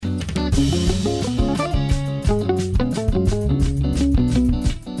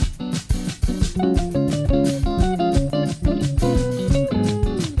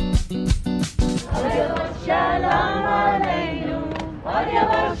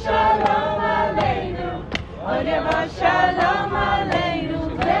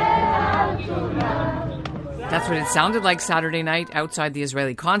That's what it sounded like Saturday night outside the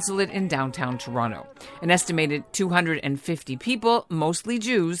Israeli consulate in downtown Toronto. An estimated 250 people, mostly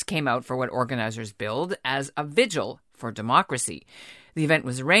Jews, came out for what organizers billed as a vigil for democracy. The event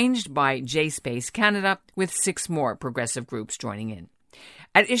was arranged by J-Space Canada, with 6 more progressive groups joining in.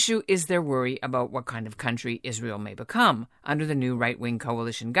 At issue is their worry about what kind of country Israel may become under the new right-wing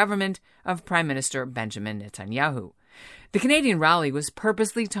coalition government of Prime Minister Benjamin Netanyahu. The Canadian rally was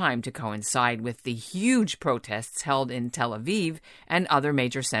purposely timed to coincide with the huge protests held in Tel Aviv and other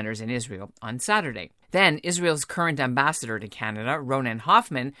major centers in Israel on Saturday. Then, Israel's current ambassador to Canada, Ronen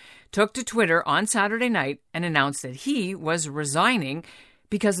Hoffman, took to Twitter on Saturday night and announced that he was resigning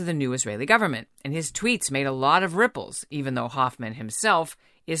because of the new Israeli government. And his tweets made a lot of ripples, even though Hoffman himself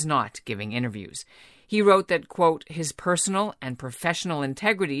is not giving interviews. He wrote that, quote, his personal and professional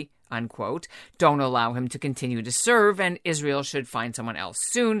integrity, unquote, don't allow him to continue to serve, and Israel should find someone else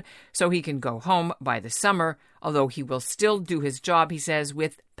soon so he can go home by the summer, although he will still do his job, he says,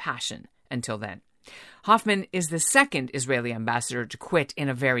 with passion until then. Hoffman is the second Israeli ambassador to quit in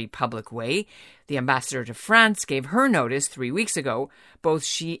a very public way. The ambassador to France gave her notice 3 weeks ago. Both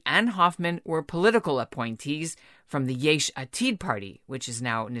she and Hoffman were political appointees from the Yesh Atid party, which is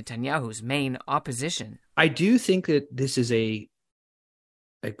now Netanyahu's main opposition. I do think that this is a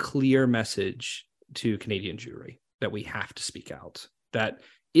clear message to Canadian Jewry that we have to speak out. That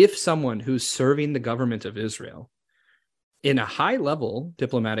if someone who's serving the government of Israel in a high-level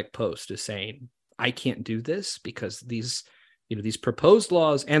diplomatic post is saying, I can't do this because these proposed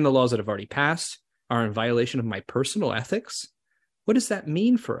laws and the laws that have already passed are in violation of my personal ethics, what does that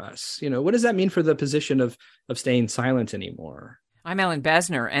mean for us? What does that mean for the position of staying silent anymore? I'm Ellen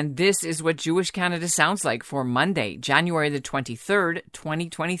Besner, and this is what Jewish Canada sounds like for Monday, January the 23rd,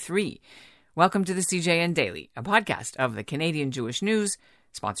 2023. Welcome to the CJN Daily, a podcast of the Canadian Jewish News,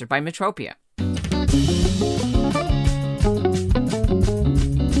 sponsored by Metropia.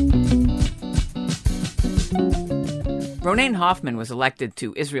 Ronen Hoffman was elected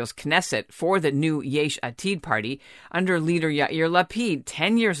to Israel's Knesset for the new Yesh Atid party under leader Yair Lapid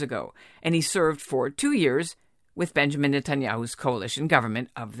 10 years ago, and he served for 2 years with Benjamin Netanyahu's coalition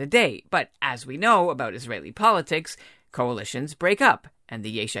government of the day. But as we know about Israeli politics, coalitions break up, and the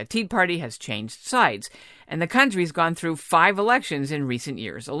Yesh Atid party has changed sides, and the country's gone through 5 elections in recent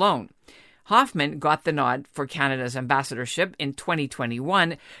years alone. Hoffman got the nod for Canada's ambassadorship in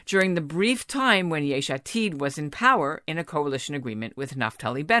 2021 during the brief time when Yesh Atid was in power in a coalition agreement with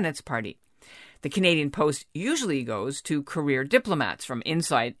Naftali Bennett's party. The Canadian Post usually goes to career diplomats from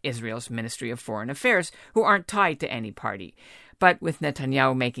inside Israel's Ministry of Foreign Affairs who aren't tied to any party. But with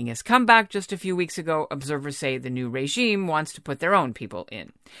Netanyahu making his comeback just a few weeks ago, observers say the new regime wants to put their own people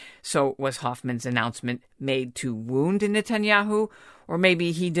in. So was Hoffman's announcement made to wound Netanyahu? Or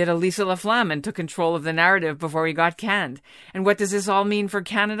maybe he did a Lisa LaFlamme and took control of the narrative before he got canned. And what does this all mean for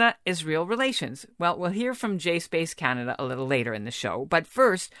Canada-Israel relations? Well, we'll hear from J-Space Canada a little later in the show. But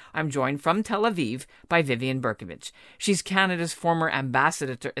first, I'm joined from Tel Aviv by Vivian Berkovich. She's Canada's former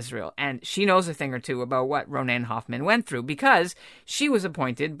ambassador to Israel, and she knows a thing or two about what Ronen Hoffman went through because she was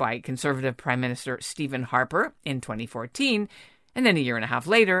appointed by Conservative Prime Minister Stephen Harper in 2014, and then a year and a half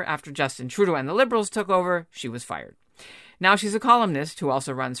later, after Justin Trudeau and the Liberals took over, she was fired. Now she's a columnist who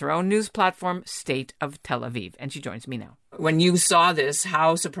also runs her own news platform, State of Tel Aviv, and she joins me now. When you saw this,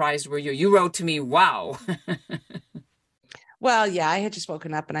 how surprised were you? You wrote to me, wow. Well, yeah, I had just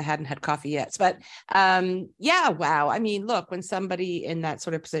woken up and I hadn't had coffee yet. But yeah, wow. I mean, look, when somebody in that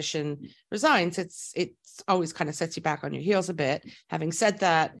sort of position resigns, it's always kind of sets you back on your heels a bit. Having said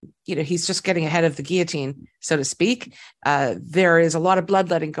that, he's just getting ahead of the guillotine, so to speak. There is a lot of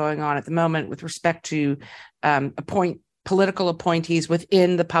bloodletting going on at the moment with respect to political appointees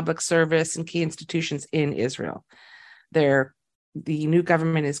within the public service and key institutions in Israel. The new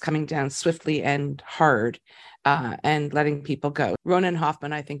government is coming down swiftly and hard and letting people go. Ronen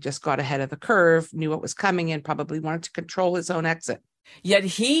Hoffman, I think, just got ahead of the curve, knew what was coming, and probably wanted to control his own exit. Yet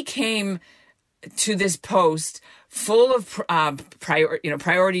he came to this post full of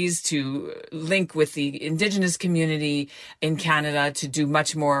priorities to link with the Indigenous community in Canada, to do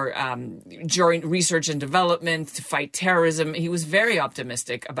much more joint research and development, to fight terrorism. He was very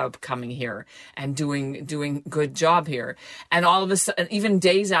optimistic about coming here and doing good job here. And all of a sudden, even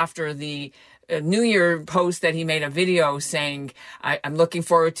days after the New Year post that he made a video saying, I'm looking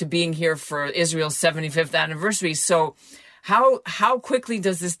forward to being here for Israel's 75th anniversary. So how quickly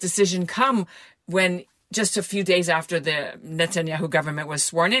does this decision come when just a few days after the Netanyahu government was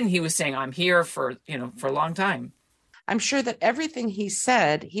sworn in, he was saying, I'm here for a long time? I'm sure that everything he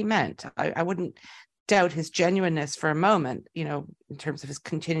said, he meant. I wouldn't doubt his genuineness for a moment, in terms of his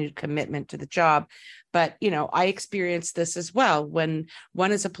continued commitment to the job. But, I experienced this as well. When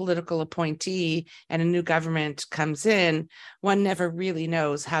one is a political appointee and a new government comes in, one never really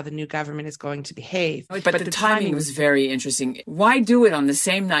knows how the new government is going to behave. But the timing was very interesting. Why do it on the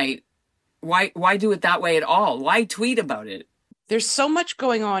same night? Why do it that way at all? Why tweet about it? There's so much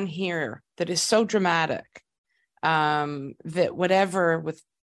going on here that is so dramatic, that whatever, with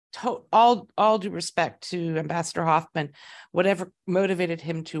all due respect to Ambassador Hoffman, whatever motivated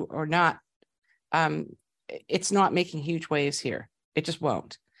him to or not, it's not making huge waves here. It just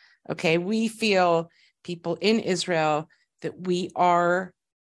won't. Okay. We feel, people in Israel, that we are,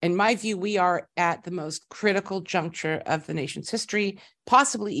 in my view, we are at the most critical juncture of the nation's history,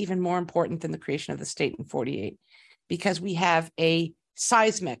 possibly even more important than the creation of the state in 48, because we have a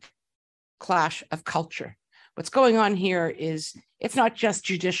seismic clash of culture. What's going on here is, if not just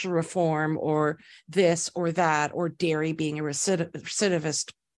judicial reform or this or that, or Derry being a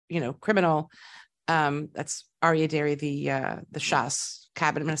recidivist, criminal. That's Aryeh Deri, the Shas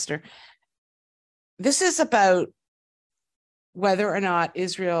cabinet minister. This is about whether or not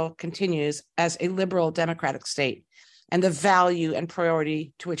Israel continues as a liberal democratic state, and the value and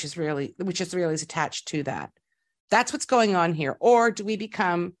priority to which Israelis attached to that. That's what's going on here. Or do we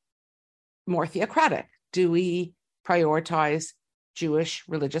become more theocratic? Do we prioritize Jewish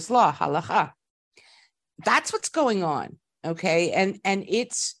religious law, halacha? That's what's going on, okay? And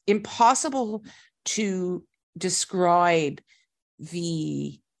it's impossible to describe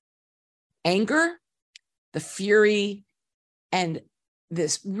the anger, the fury, and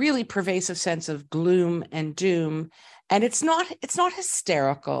this really pervasive sense of gloom and doom. And it's not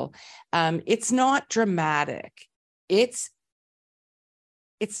hysterical. It's not dramatic. It's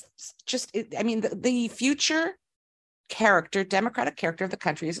just, the future character, democratic character of the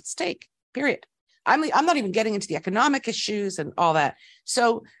country is at stake, period. I'm not even getting into the economic issues and all that.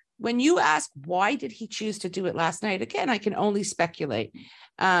 So when you ask, why did he choose to do it last night? Again, I can only speculate.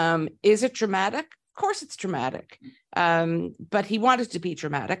 Is it dramatic? Of course it's dramatic. But he wanted to be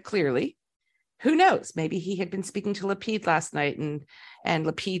dramatic, clearly. Who knows? Maybe he had been speaking to Lapid last night, and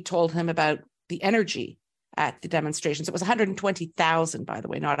Lapid told him about the energy at the demonstrations. It was 120,000, by the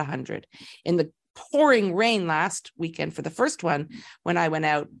way, not 100. In the pouring rain last weekend for the first one, when I went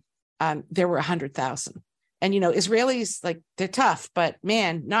out, there were 100,000. And, Israelis, they're tough, but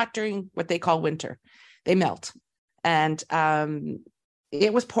man, not during what they call winter. They melt. And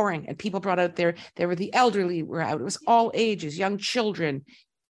it was pouring, and people brought out there were the elderly were out. It was all ages, young children.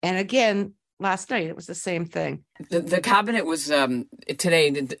 And again, last night, it was the same thing. The cabinet was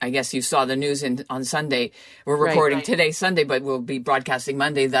today. I guess you saw the news on Sunday. We're recording today, Sunday, but we'll be broadcasting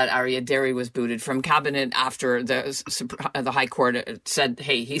Monday, that Aryeh Deri was booted from cabinet after the High Court said,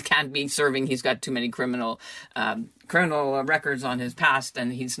 hey, he can't be serving. He's got too many criminal records on his past,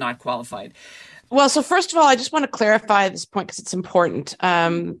 and he's not qualified. Well, so first of all, I just want to clarify this point because it's important.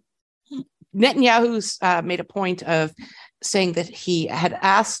 Netanyahu's made a point of saying that he had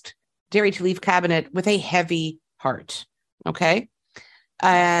asked Deri to leave cabinet with a heavy heart. Okay.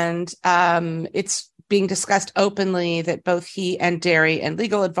 And it's being discussed openly that both he and Deri and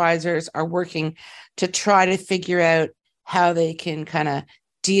legal advisors are working to try to figure out how they can kind of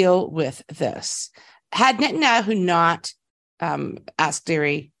deal with this. Had Netanyahu not asked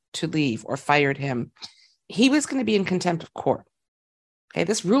Deri to leave or fired him, he was going to be in contempt of court. Okay.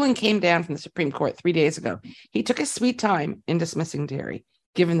 This ruling came down from the Supreme Court 3 days ago. He took his sweet time in dismissing Deri,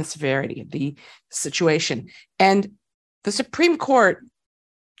 given the severity of the situation. And the Supreme Court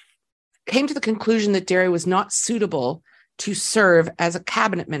came to the conclusion that Deri was not suitable to serve as a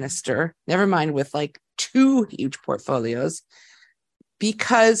cabinet minister, never mind with 2 huge portfolios,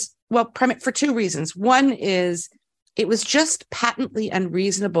 because, for 2 reasons. One is it was just patently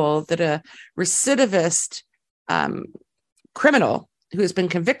unreasonable that a recidivist criminal who has been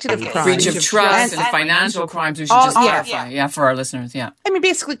convicted of crimes, breach of trust and financial crimes. We should just clarify, for our listeners. Yeah,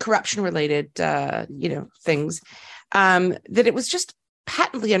 basically corruption-related, things. That it was just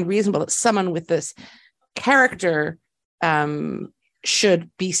patently unreasonable that someone with this character should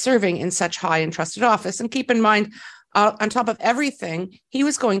be serving in such high and trusted office. And keep in mind, on top of everything, he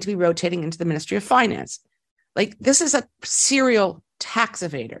was going to be rotating into the Ministry of Finance. This is a serial tax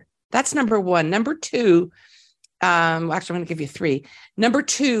evader. That's number one. Number two. Actually, I'm going to give you 3. Number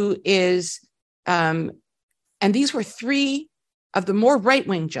 2 is, and these were 3 of the more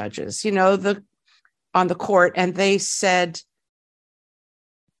right-wing judges, on the court, and they said,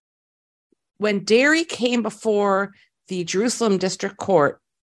 when Deri came before the Jerusalem District Court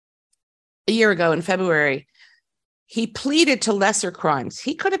a year ago in February, He pleaded to lesser crimes.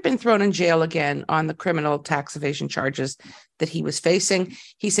 He could have been thrown in jail again on the criminal tax evasion charges that he was facing.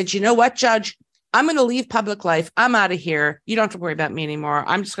 He said, you know what, Judge? I'm going to leave public life. I'm out of here. You don't have to worry about me anymore.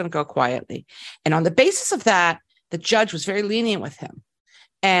 I'm just going to go quietly. And on the basis of that, the judge was very lenient with him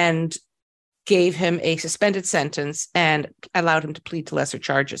and gave him a suspended sentence and allowed him to plead to lesser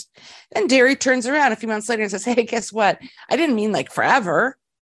charges. Then Derry turns around a few months later and says, hey, guess what? I didn't mean like forever.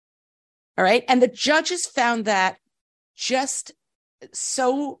 All right. And the judges found that just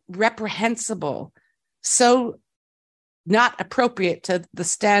so reprehensible, so not appropriate to the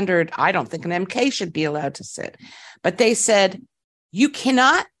standard. I don't think an MK should be allowed to sit. But they said, you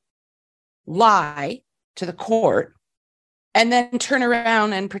cannot lie to the court and then turn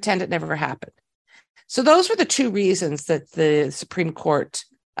around and pretend it never happened. So those were the two reasons that the Supreme Court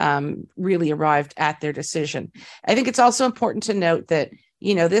really arrived at their decision. I think it's also important to note that,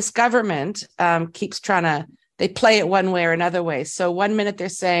 this government keeps trying to, they play it one way or another way. So one minute they're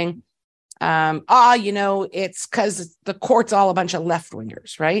saying, it's because the court's all a bunch of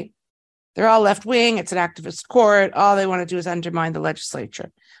left-wingers, right? They're all left-wing. It's an activist court. All they want to do is undermine the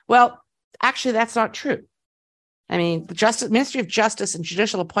legislature. Well, actually, that's not true. I mean, the Ministry of Justice and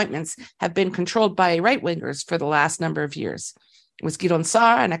judicial appointments have been controlled by right-wingers for the last number of years. It was Gideon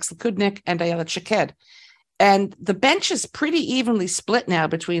Saar and Axel Kudnik and Ayelet Shaked. And the bench is pretty evenly split now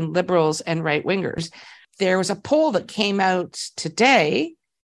between liberals and right-wingers. There was a poll that came out today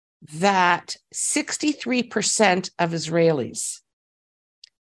that 63% of Israelis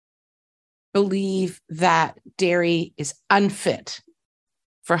believe that Derry is unfit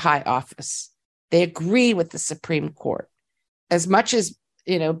for high office. They agree with the Supreme Court. As much as,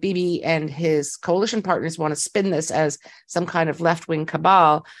 Bibi and his coalition partners want to spin this as some kind of left-wing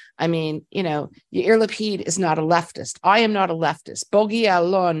cabal, I mean, Yair Lapid is not a leftist. I am not a leftist. Bogi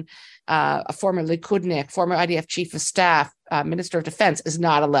Ya'alon, a former Likudnik, former IDF chief of staff, Minister of Defense, is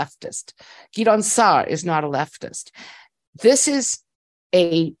not a leftist. Gideon Saar is not a leftist. This is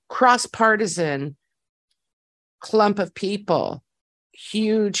a cross-partisan clump of people,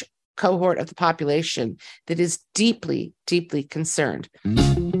 huge cohort of the population that is deeply, deeply concerned.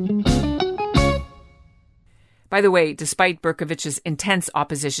 By the way, despite Berkovich's intense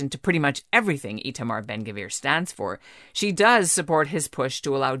opposition to pretty much everything Itamar Ben-Gvir stands for, she does support his push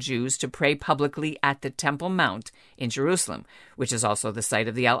to allow Jews to pray publicly at the Temple Mount in Jerusalem, which is also the site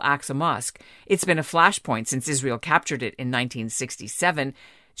of the Al-Aqsa Mosque. It's been a flashpoint since Israel captured it in 1967.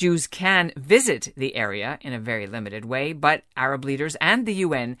 Jews can visit the area in a very limited way, but Arab leaders and the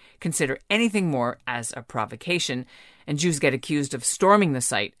UN consider anything more as a provocation, and Jews get accused of storming the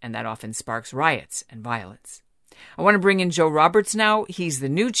site, and that often sparks riots and violence. I want to bring in Joe Roberts now. He's the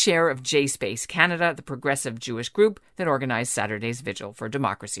new chair of J-Space Canada, the progressive Jewish group that organized Saturday's Vigil for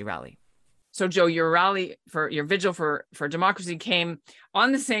Democracy rally. So, Joe, your vigil for democracy came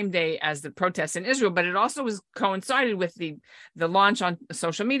on the same day as the protests in Israel, but it also coincided with the launch on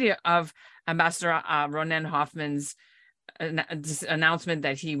social media of Ambassador Ronen Hoffman's announcement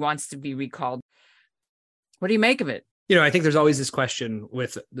that he wants to be recalled. What do you make of it? I think there's always this question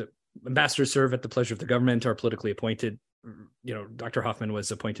with the ambassadors serve at the pleasure of the government, are politically appointed. Dr. Hoffman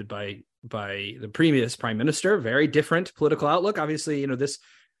was appointed by the previous prime minister. Very different political outlook. Obviously, this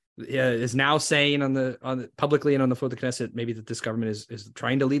is now saying on the publicly and on the floor of the Knesset, maybe that this government is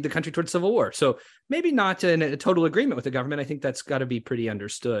trying to lead the country towards civil war. So maybe not in a total agreement with the government. I think that's got to be pretty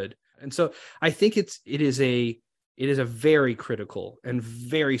understood. And so I think it is a very critical and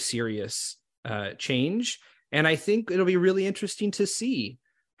very serious change. And I think it'll be really interesting to see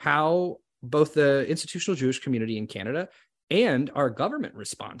how both the institutional Jewish community in Canada and our government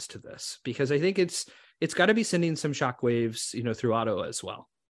responds to this, because I think it's got to be sending some shockwaves, through Ottawa as well.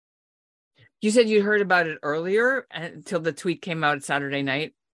 You said you heard about it earlier until the tweet came out Saturday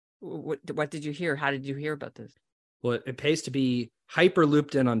night. What did you hear? How did you hear about this? Well, it pays to be hyper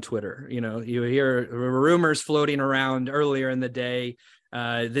looped in on Twitter. You hear rumors floating around earlier in the day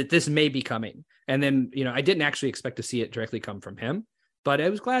that this may be coming. And then, I didn't actually expect to see it directly come from him, but I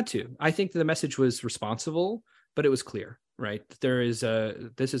was glad to. I think the message was responsible, but it was clear, right? This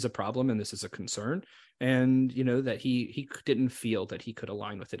is a problem and this is a concern. And, that he didn't feel that he could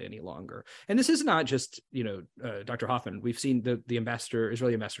align with it any longer. And this is not just, Dr. Hoffman. We've seen the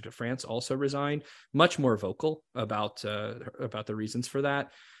Israeli ambassador to France also resign, much more vocal about the reasons for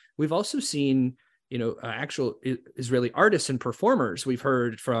that. We've also seen, actual Israeli artists and performers we've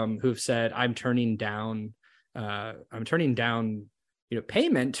heard from who've said, I'm turning down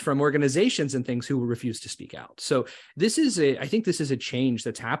payment from organizations and things who will refuse to speak out. So I think this is a change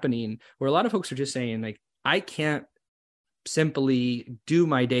that's happening where a lot of folks are just saying, like, I can't simply do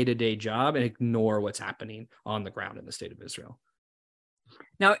my day-to-day job and ignore what's happening on the ground in the state of Israel.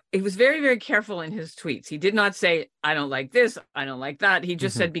 Now, he was very, very careful in his tweets. He did not say, I don't like this, I don't like that. He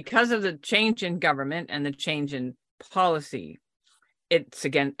just said, because of the change in government and the change in policy, it's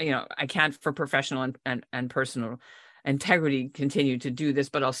again, I can't for professional and personal integrity continue to do this,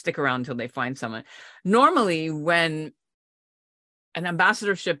 but I'll stick around until they find someone. Normally, when an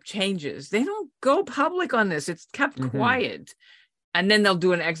ambassadorship changes, they don't go public on this. It's kept quiet. And then they'll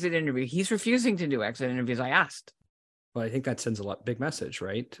do an exit interview. He's refusing to do exit interviews, I asked. Well, I think that sends a big message,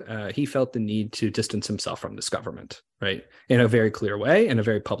 right? He felt the need to distance himself from this government, right? In a very clear way, in a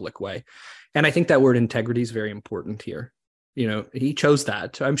very public way. And I think that word integrity is very important here. He chose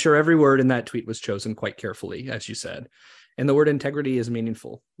that. I'm sure every word in that tweet was chosen quite carefully, as you said. And the word integrity is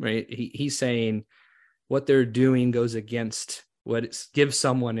meaningful, right? He's saying what they're doing goes against what gives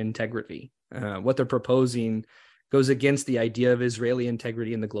someone integrity. What they're proposing goes against the idea of Israeli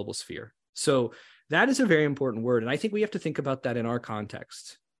integrity in the global sphere. So that is a very important word. And I think we have to think about that in our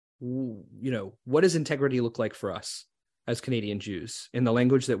context. What does integrity look like for us as Canadian Jews in the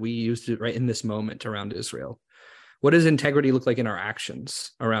language that we use right in this moment around Israel? What does integrity look like in our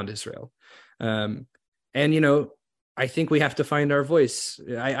actions around Israel? I think we have to find our voice.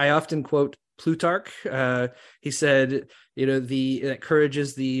 I often quote Plutarch. He said, that courage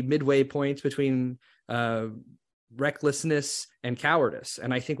is the midway point between recklessness and cowardice.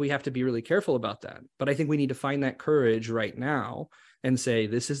 And I think we have to be really careful about that. But I think we need to find that courage right now and say,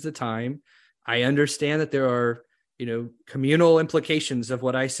 this is the time. I understand that there are communal implications of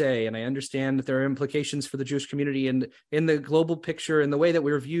what I say. And I understand that there are implications for the Jewish community and in the global picture and the way that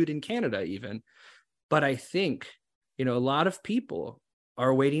we're viewed in Canada even. But I think, a lot of people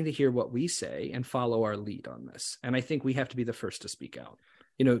are waiting to hear what we say and follow our lead on this. And I think we have to be the first to speak out.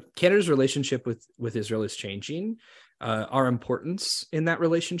 Canada's relationship with Israel is changing. Our importance in that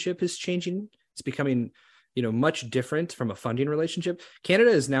relationship is changing. It's becoming much different from a funding relationship.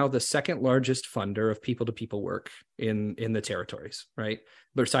 Canada is now the second largest funder of people-to-people work in the territories, right?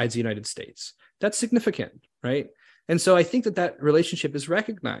 Besides the United States. That's significant, right? And so I think that relationship is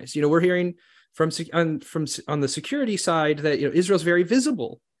recognized. We're hearing from on the security side that Israel's very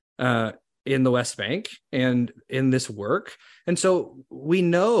visible in the West Bank and in this work. And so we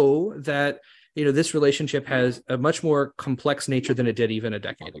know that this relationship has a much more complex nature than it did even a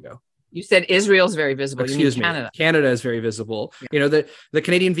decade ago. You said Israel's very visible. Excuse me. Canada. Canada is very visible. Yeah. The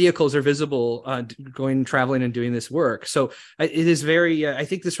Canadian vehicles are visible traveling and doing this work. So it is very, I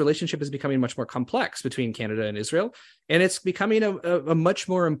think this relationship is becoming much more complex between Canada and Israel. And it's becoming a much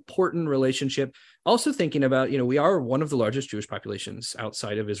more important relationship. Also thinking about, we are one of the largest Jewish populations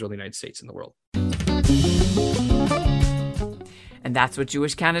outside of Israel and the United States in the world. And that's what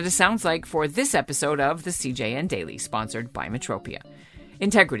Jewish Canada sounds like for this episode of the CJN Daily, sponsored by Metropia.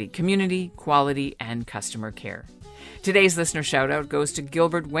 Integrity, community, quality, and customer care. Today's listener shout-out goes to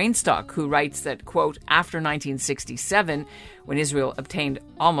Gilbert Wainstock, who writes that, quote, after 1967, when Israel obtained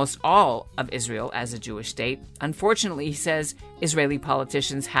almost all of Israel as a Jewish state, unfortunately, he says, Israeli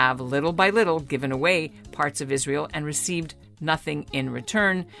politicians have, little by little, given away parts of Israel and received nothing in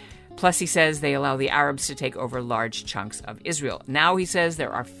return. Plus, he says they allow the Arabs to take over large chunks of Israel. Now, he says,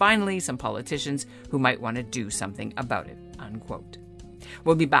 there are finally some politicians who might want to do something about it, unquote.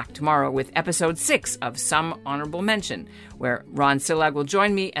 We'll be back tomorrow with episode 6 of Some Honorable Mention, where Ron Sillag will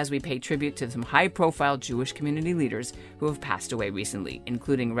join me as we pay tribute to some high-profile Jewish community leaders who have passed away recently,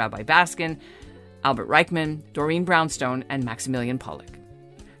 including Rabbi Baskin, Albert Reichman, Doreen Brownstone, and Maximilian Pollock.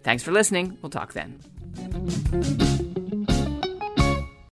 Thanks for listening. We'll talk then.